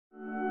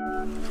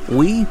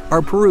We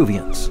are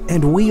Peruvians,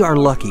 and we are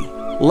lucky.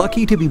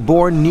 Lucky to be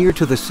born near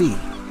to the sea.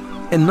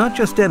 And not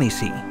just any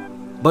sea,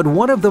 but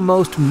one of the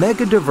most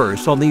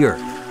mega-diverse on the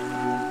earth.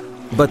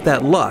 But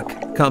that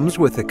luck comes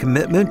with a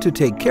commitment to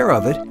take care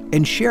of it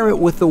and share it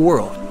with the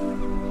world.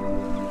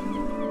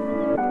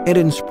 And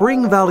in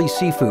Spring Valley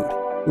Seafood,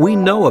 we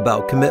know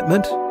about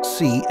commitment,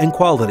 sea, and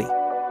quality.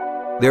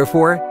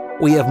 Therefore,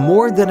 we have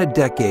more than a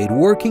decade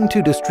working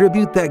to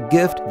distribute that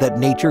gift that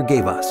nature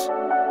gave us.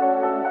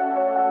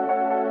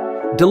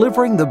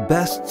 Delivering the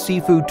best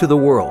seafood to the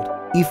world,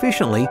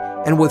 efficiently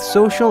and with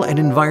social and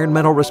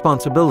environmental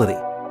responsibility,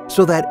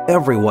 so that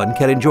everyone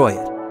can enjoy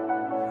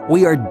it.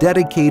 We are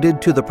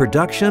dedicated to the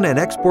production and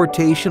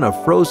exportation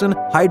of frozen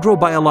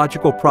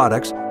hydrobiological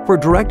products for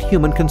direct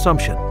human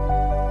consumption,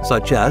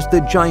 such as the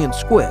giant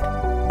squid,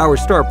 our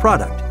star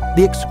product,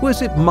 the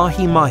exquisite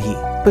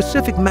mahi-mahi,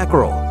 Pacific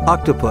mackerel,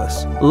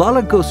 octopus,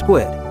 lalago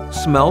squid,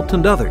 smelt,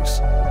 and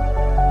others.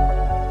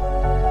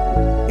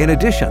 In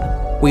addition,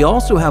 we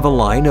also have a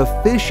line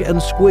of fish and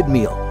squid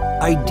meal,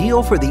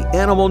 ideal for the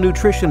animal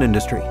nutrition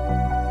industry.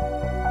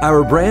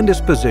 Our brand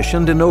is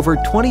positioned in over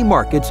 20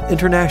 markets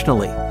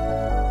internationally,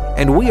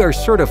 and we are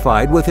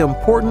certified with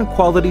important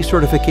quality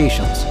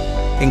certifications,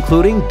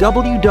 including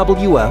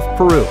WWF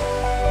Peru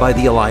by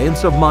the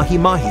Alliance of Mahi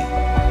Mahi.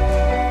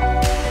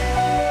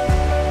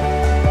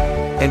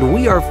 And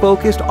we are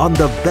focused on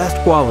the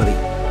best quality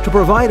to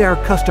provide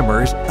our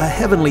customers a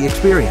heavenly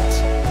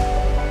experience.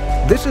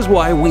 This is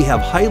why we have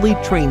highly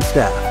trained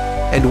staff,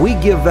 and we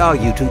give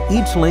value to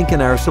each link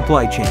in our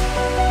supply chain.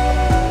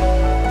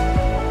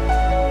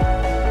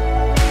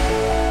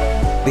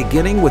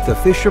 Beginning with the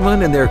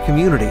fishermen and their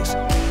communities,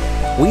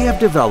 we have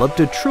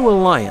developed a true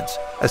alliance,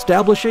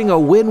 establishing a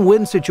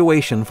win-win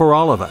situation for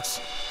all of us.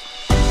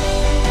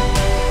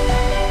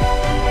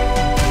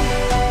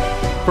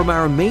 From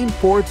our main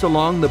ports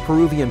along the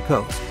Peruvian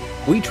coast,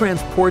 we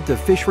transport the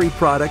fishery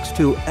products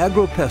to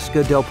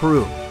Agropesca del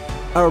Peru,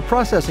 our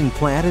processing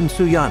plant in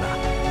Sullana.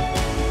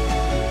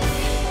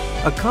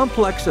 A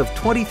complex of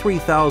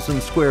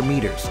 23,000 square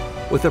meters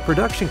with a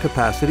production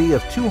capacity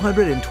of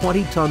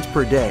 220 tons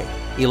per day,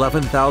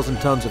 11,000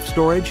 tons of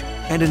storage,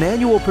 and an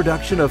annual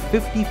production of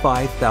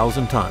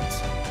 55,000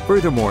 tons.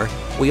 Furthermore,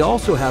 we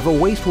also have a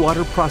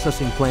wastewater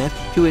processing plant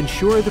to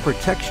ensure the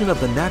protection of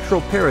the natural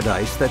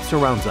paradise that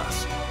surrounds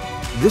us.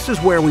 This is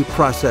where we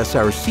process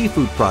our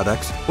seafood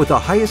products with the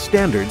highest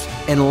standards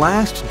and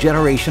last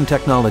generation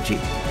technology.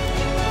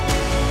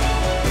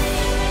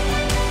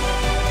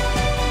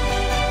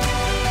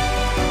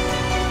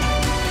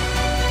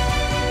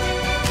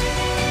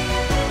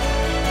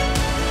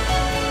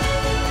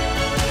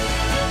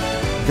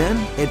 Then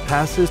it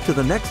passes to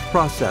the next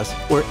process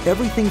where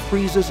everything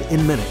freezes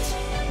in minutes,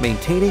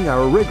 maintaining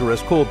our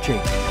rigorous cold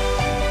chain.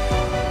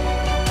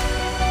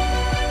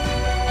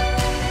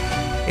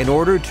 In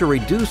order to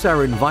reduce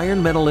our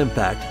environmental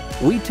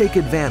impact, we take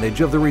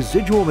advantage of the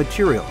residual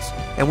materials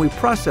and we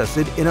process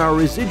it in our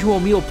residual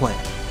meal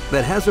plant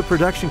that has a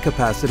production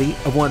capacity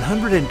of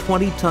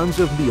 120 tons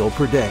of meal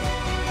per day.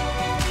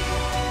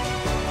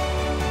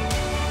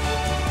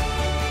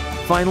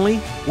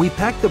 Finally, we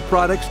pack the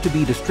products to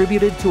be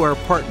distributed to our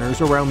partners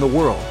around the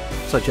world,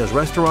 such as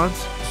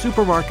restaurants,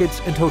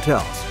 supermarkets, and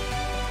hotels.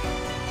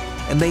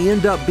 And they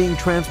end up being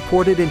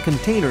transported in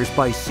containers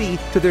by sea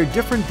to their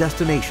different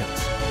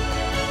destinations.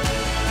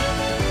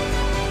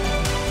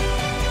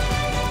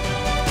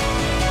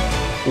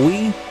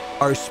 We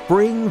are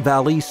Spring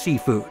Valley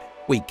Seafood.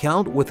 We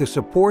count with the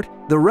support,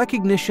 the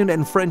recognition,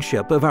 and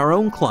friendship of our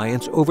own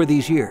clients over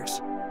these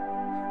years.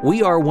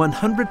 We are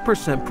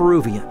 100%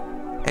 Peruvian,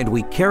 and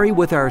we carry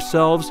with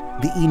ourselves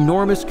the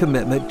enormous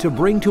commitment to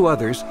bring to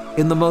others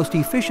in the most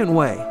efficient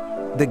way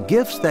the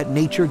gifts that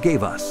nature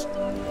gave us.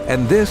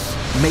 And this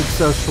makes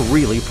us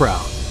really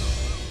proud.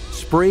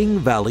 Spring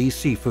Valley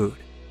Seafood.